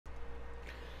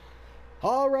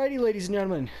Alrighty, ladies and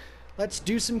gentlemen, let's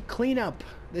do some cleanup.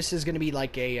 This is going to be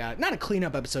like a, not a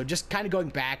cleanup episode, just kind of going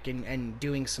back and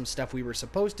doing some stuff we were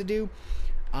supposed to do.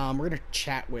 We're going to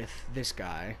chat with this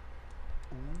guy.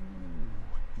 Ooh,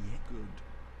 yeah, good.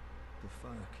 The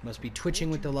fire Must be twitching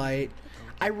with the light.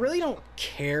 I really don't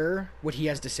care what he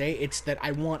has to say. It's that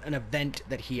I want an event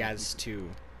that he has to.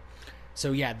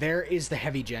 So yeah, there is the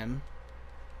heavy gem.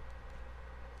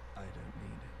 I don't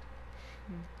need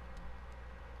it.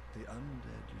 The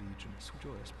undead legion is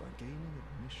joyous by gaining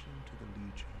admission to the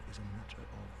legion is a matter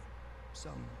of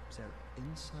some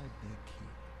inside their keep,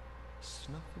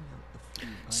 snuffing out the few.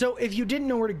 So if you didn't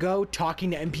know where to go,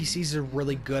 talking to NPCs is a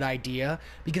really good idea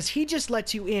because he just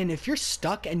lets you in. If you're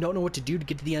stuck and don't know what to do to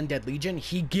get to the undead legion,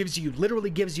 he literally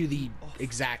gives you the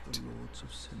exact. The Lords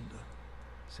of Cinder.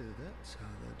 So that's how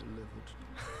they're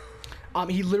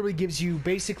delivered. He literally gives you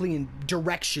basically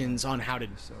directions on how to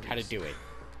do it,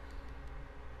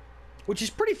 which is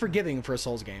pretty forgiving for a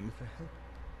Souls game.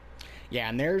 Yeah,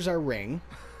 and there's our ring.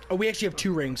 Oh, we actually have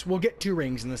 2 rings. We'll get 2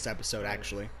 rings in this episode,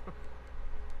 actually.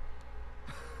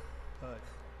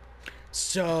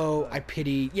 So I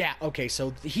pity. Yeah, okay.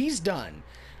 So he's done.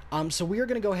 So we are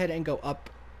gonna go ahead and go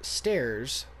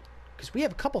upstairs because we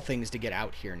have a couple things to get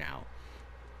out here now.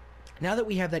 Now that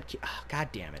we have that key. Oh, God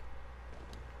damn it!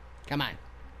 Come on.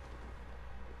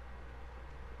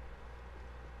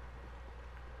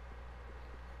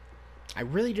 I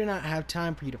really do not have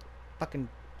time for you to fucking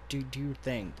do your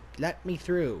thing. Let me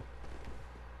through.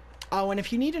 Oh, and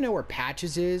if you need to know where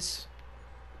Patches is...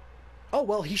 Oh,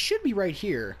 well, he should be right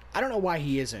here. I don't know why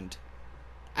he isn't.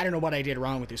 I don't know what I did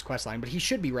wrong with his questline, but he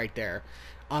should be right there.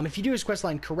 If you do his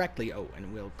questline correctly... Oh,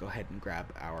 and we'll go ahead and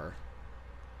grab our...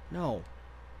 No.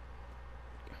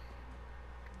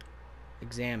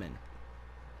 Examine.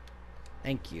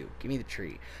 Thank you. Give me the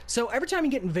tree. So every time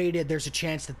you get invaded, there's a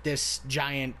chance that this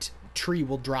giant tree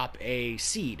will drop a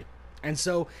seed. And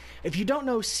so, if you don't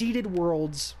know seeded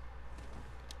worlds...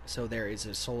 So there is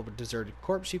a soul of a deserted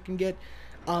corpse you can get.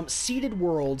 Seeded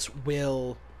worlds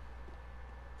will...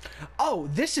 Oh,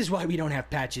 this is why we don't have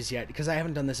Patches yet, because I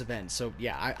haven't done this event. So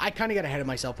yeah, I kind of got ahead of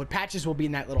myself, but Patches will be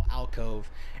in that little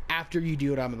alcove after you do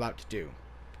what I'm about to do.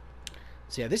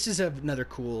 So yeah, this is another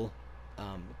cool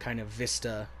kind of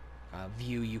vista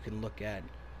view you can look at.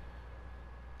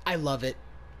 I love it.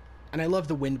 And I love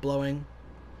the wind blowing.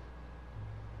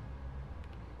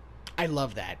 I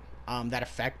love that. That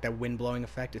effect, that wind blowing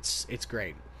effect, it's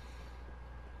great.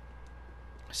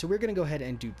 So we're going to go ahead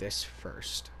and do this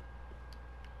first.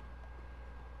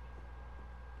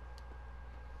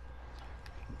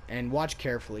 And watch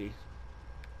carefully.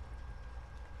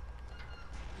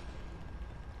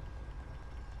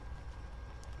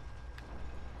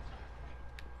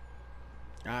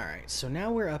 Alright, so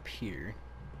now we're up here.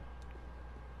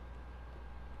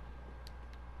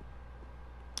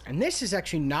 And this is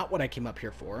actually not what I came up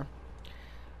here for.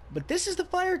 But this is the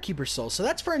Firekeeper Soul. So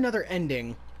that's for another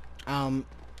ending.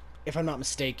 If I'm not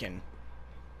mistaken.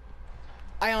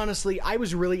 I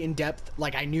was really in depth.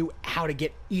 Like, I knew how to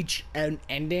get each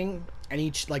ending. And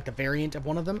each, like, the variant of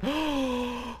one of them.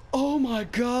 Oh my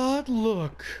god,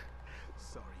 look.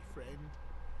 Sorry, friend.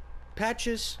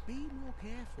 Patches. Be more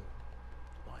careful.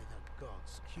 By the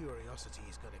gods, curiosity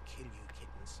is gonna kill you,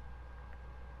 kittens.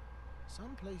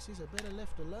 Some places are better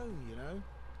left alone, you know.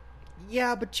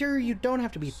 Yeah, but you don't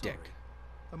have to be a Sorry. dick.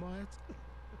 Am I?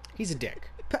 He's a dick.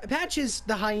 Patches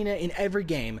the hyena in every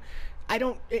game. I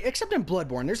don't... Except in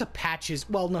Bloodborne, there's a Patches...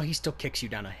 Well, no, he still kicks you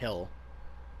down a hill.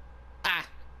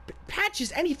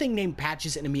 Patches, anything named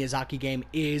Patches in a Miyazaki game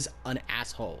is an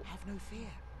asshole. Have no fear.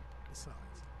 Besides,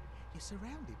 you're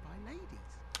surrounded by ladies.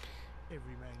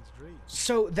 Every man's dream.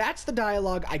 So that's the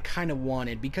dialogue I kind of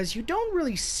wanted, because you don't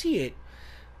really see it.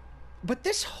 But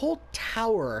this whole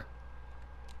tower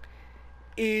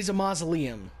is a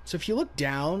mausoleum. So if you look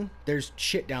down, there's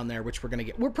shit down there, which we're going to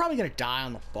get. We're probably going to die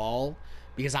on the fall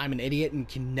because I'm an idiot and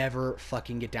can never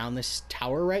fucking get down this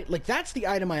tower, right? Like, that's the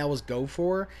item I always go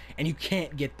for, and you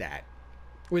can't get that.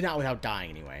 Well, not without dying,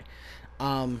 anyway.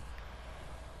 But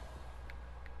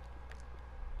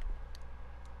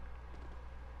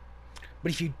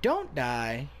if you don't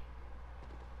die,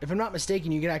 if I'm not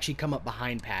mistaken, you can actually come up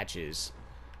behind Patches.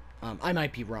 I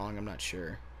might be wrong, I'm not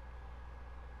sure.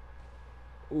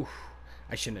 Oof,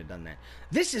 I shouldn't have done that.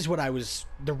 This is what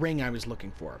the ring I was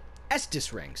looking for.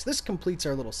 Estus rings. This completes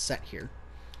our little set here.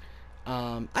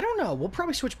 I don't know. We'll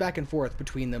probably switch back and forth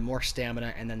between the more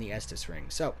stamina and then the Estus ring.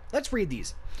 So, let's read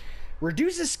these.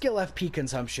 Reduces skill FP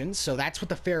consumption. So, that's what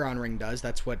the Pharaon ring does.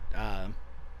 That's what, I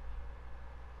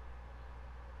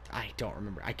don't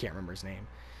remember. I can't remember his name.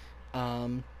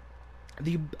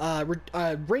 The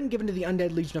ring given to the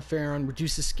Undead Legion of Pharaon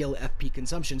reduces skill FP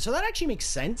consumption. So that actually makes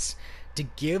sense to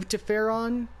give to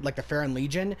Pharaon, like the Pharaon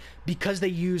Legion, because they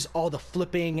use all the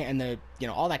flipping and the,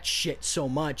 all that shit so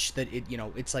much that it,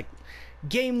 it's like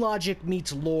game logic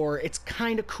meets lore. It's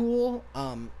kind of cool.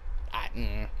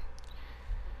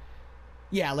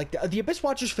 Yeah, like the Abyss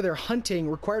Watchers for their hunting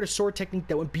required a sword technique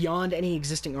that went beyond any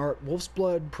existing art. Wolf's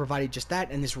Blood provided just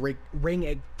that, and this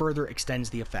ring further extends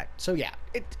the effect. So yeah,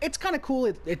 it's kind of cool.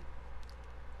 It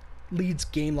leads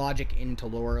game logic into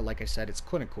lore. Like I said, it's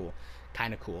kind of cool.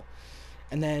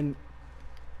 And then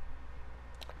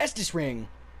Estus Ring.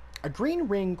 A green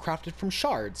ring crafted from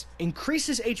shards.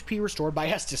 Increases HP restored by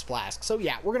Estus Flask. So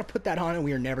yeah, we're going to put that on and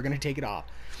we are never going to take it off.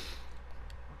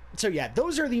 So yeah,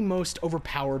 those are the most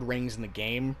overpowered rings in the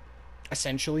game,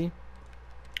 essentially.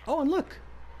 Oh, and look.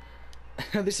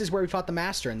 This is where we fought the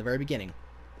Master in the very beginning.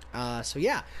 So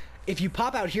yeah, if you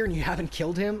pop out here and you haven't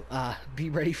killed him, be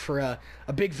ready for a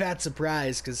big fat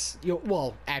surprise, because, you'll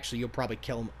probably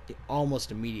kill him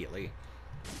almost immediately.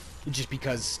 Just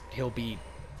because he'll be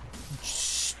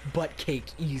butt cake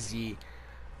easy.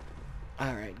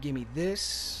 Alright, give me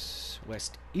this.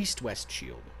 East-west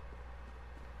shield.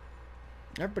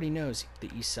 Everybody knows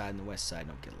the east side and the west side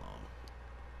don't get along.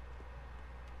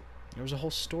 There was a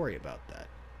whole story about that.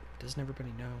 Doesn't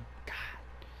everybody know? God.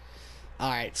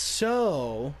 Alright,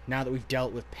 so now that we've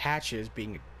dealt with Patches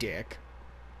being a dick,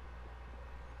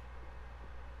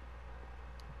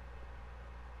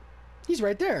 he's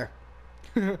right there.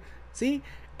 See?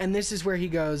 And this is where he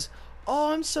goes,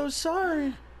 "Oh, I'm so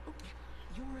sorry."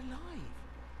 You're alive.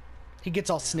 He gets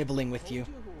all sniveling with you.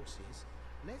 Hold your horses.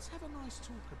 Let's have a nice talk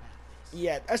about this.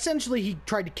 Yeah, essentially he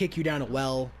tried to kick you down a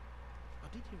well. I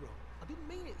did you wrong. I didn't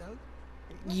mean it though.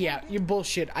 Yeah, you're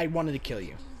bullshit. I wanted to kill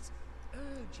you. These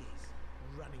urges,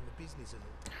 running the business and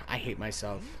all. I hate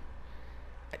myself.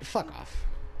 Fuck off.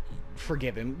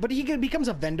 Forgive him. But he becomes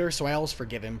a vendor, so I always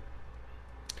forgive him.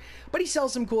 But he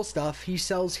sells some cool stuff. He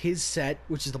sells his set,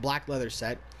 which is the black leather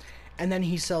set. And then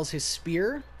he sells his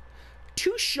spear.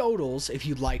 2 shodels, if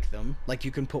you'd like them. Like,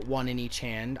 you can put 1 in each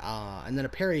hand. And then a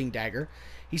parrying dagger.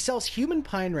 He sells human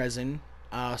pine resin.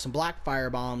 Some black fire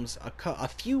bombs. A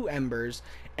few embers.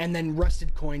 And then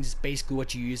rusted coins is basically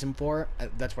what you use him for.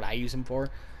 That's what I use him for.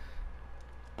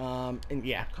 And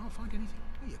yeah. Can't find anything.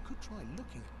 Oh, you could try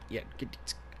looking. Yeah,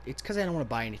 it's because I don't want to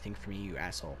buy anything from you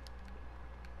asshole.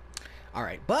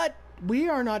 Alright, but we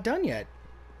are not done yet.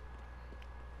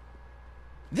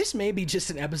 This may be just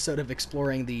an episode of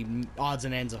exploring the odds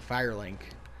and ends of Firelink.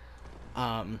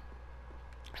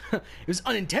 It was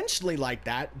unintentionally like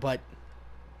that, but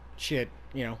shit,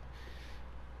 the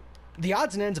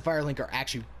odds and ends of Firelink are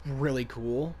actually really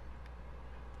cool.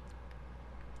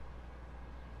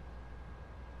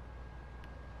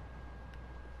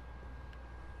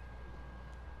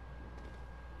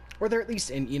 Or they're at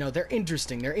least they're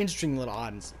interesting. They're interesting little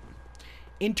odds.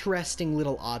 Interesting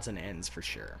little odds and ends for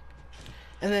sure.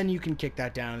 And then you can kick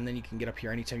that down, and then you can get up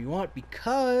here anytime you want,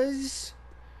 because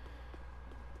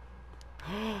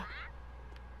me,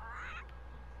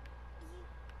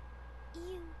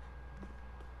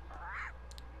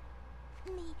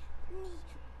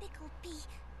 Picklebee.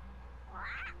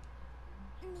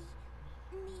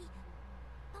 Me,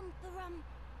 Bumperum.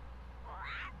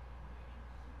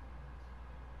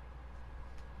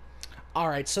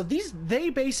 Alright, so they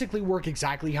basically work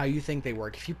exactly how you think they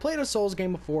work. If you played a Souls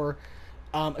game before,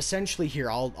 essentially here,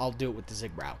 I'll do it with the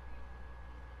Zigbrow.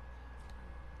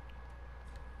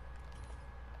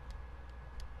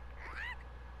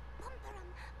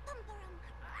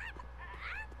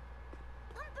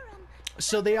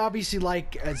 So they obviously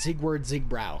like Zigward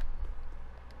Zigbrow.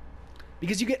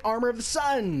 Because you get Armor of the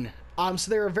Sun! So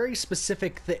there are very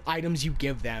specific items you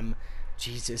give them.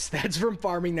 Jesus, that's from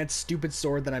farming that stupid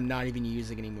sword that I'm not even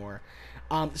using anymore.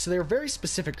 So they're very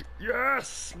specific.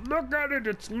 Yes! Look at it!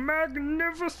 It's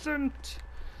magnificent!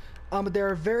 But there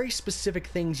are very specific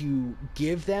things you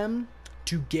give them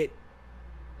to get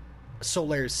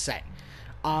Solaire's set.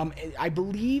 I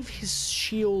believe his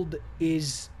shield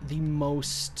is the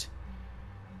most...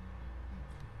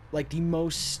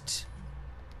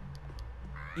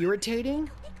 irritating?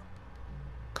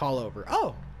 Call over.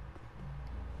 Oh!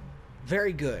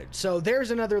 Very good. So there's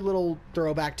another little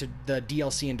throwback to the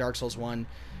DLC in Dark Souls 1,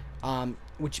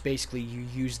 which basically you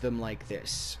use them like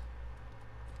this.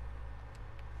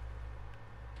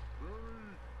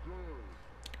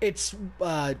 It's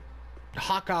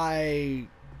Hawkeye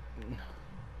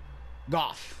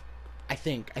Goff, I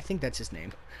think that's his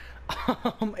name.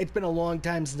 It's been a long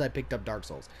time since I picked up Dark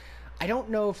Souls. I don't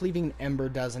know if leaving an Ember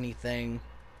does anything.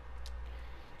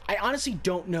 I honestly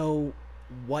don't know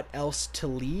what else to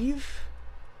leave.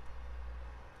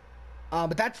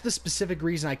 But that's the specific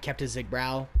reason I kept a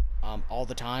Zigbrow all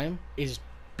the time, is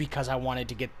because I wanted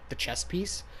to get the chest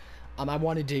piece. I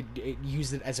wanted to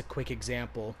use it as a quick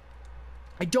example.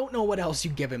 I don't know what else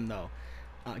you give him though.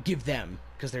 Give them,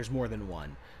 because there's more than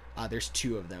one. There's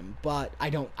 2 of them, but I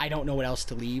don't know what else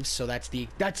to leave. So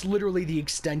that's literally the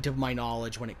extent of my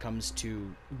knowledge when it comes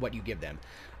to what you give them.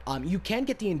 You can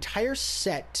get the entire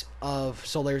set of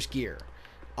Solaire's gear,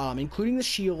 including the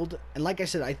shield. And like I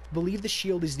said, I believe the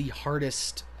shield is the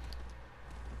hardest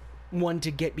one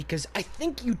to get, because I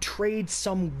think you trade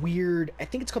some weird, I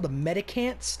think it's called the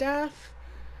Medicant staff,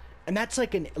 and that's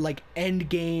like an end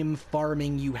game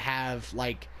farming. You have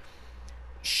like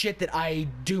shit that I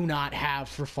do not have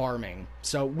for farming,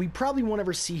 so we probably won't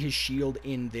ever see his shield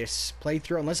in this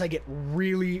playthrough unless I get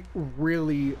really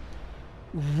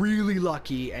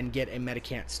lucky and get a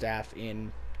Medicant staff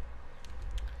in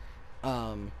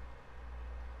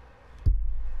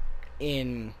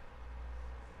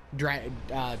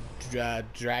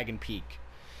Dragon Peak.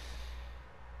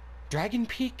 Dragon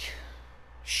Peak?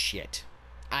 Shit.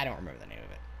 I don't remember the name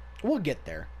of it. We'll get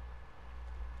there.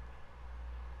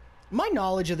 My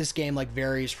knowledge of this game like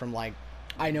varies from like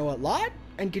I know a lot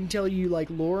and can tell you like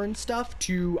lore and stuff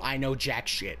to I know jack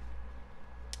shit.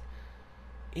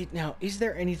 Now, is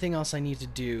there anything else I need to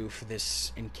do for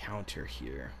this encounter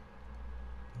here?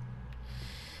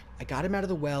 I got him out of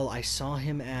the well. I saw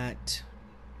him at...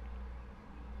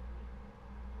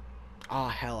 Ah,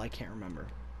 hell, I can't remember.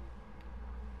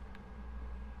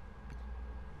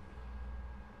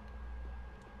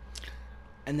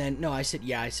 And then, no, I said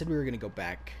we were going to go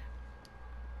back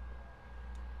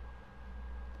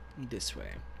this way.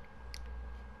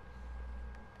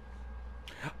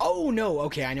 Oh, no,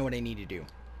 okay, I know what I need to do.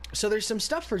 So there's some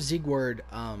stuff for Siegward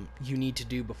you need to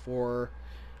do before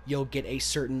you'll get a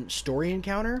certain story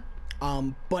encounter.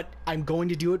 But I'm going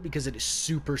to do it because it is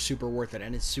super, super worth it,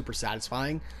 and it's super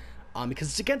satisfying. Because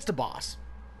it's against a boss.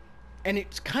 And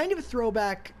it's kind of a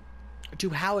throwback to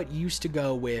how it used to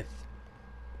go with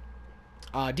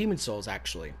Demon Souls,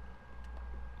 actually.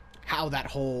 How that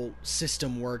whole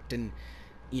system worked, and,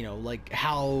 you know, like,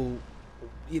 how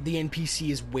the NPC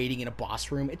is waiting in a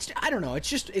boss room. I don't know,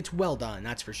 it's well done,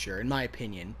 that's for sure, in my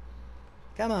opinion.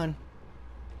 Come on.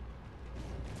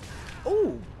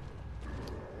 Ooh!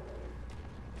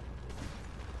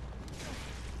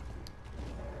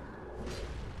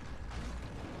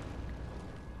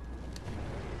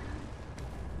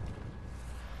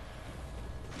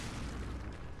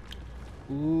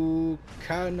 Ooh,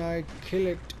 can I kill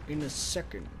it in a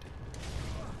second?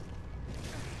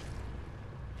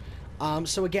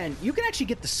 So again, you can actually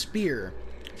get the spear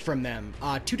from them.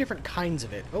 2 different kinds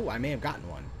of it. Oh, I may have gotten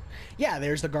one. Yeah,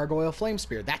 there's the Gargoyle Flame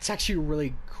Spear. That's actually a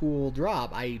really cool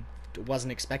drop. I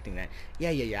wasn't expecting that.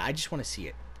 Yeah. I just want to see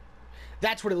it.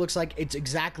 That's what it looks like. It's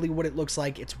exactly what it looks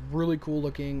like. It's really cool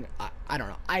looking. I don't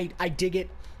know. I dig it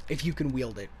if you can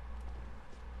wield it.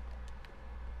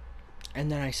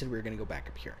 And then I said we were going to go back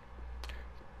up here.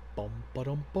 Bum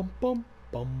ba-dum bum bum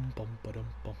bum bum ba-dum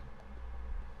bum.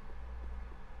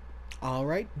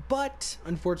 Alright, but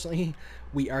unfortunately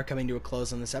we are coming to a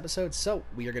close on this episode, so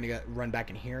we are going to run back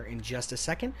in here in just a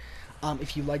second.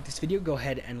 If you liked this video, go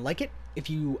ahead and like it. If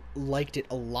you liked it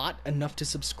a lot, enough to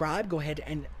subscribe, go ahead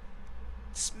and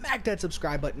smack that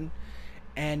subscribe button.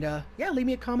 And yeah, leave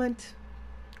me a comment,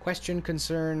 question,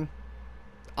 concern,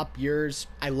 up yours.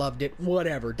 I loved it,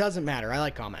 whatever, doesn't matter. I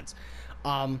like comments.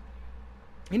 And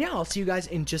yeah, I'll see you guys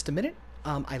in just a minute.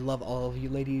 I love all of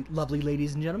you lovely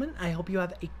ladies and gentlemen. I hope you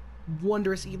have a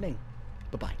wondrous evening.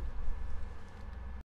 Bye-bye.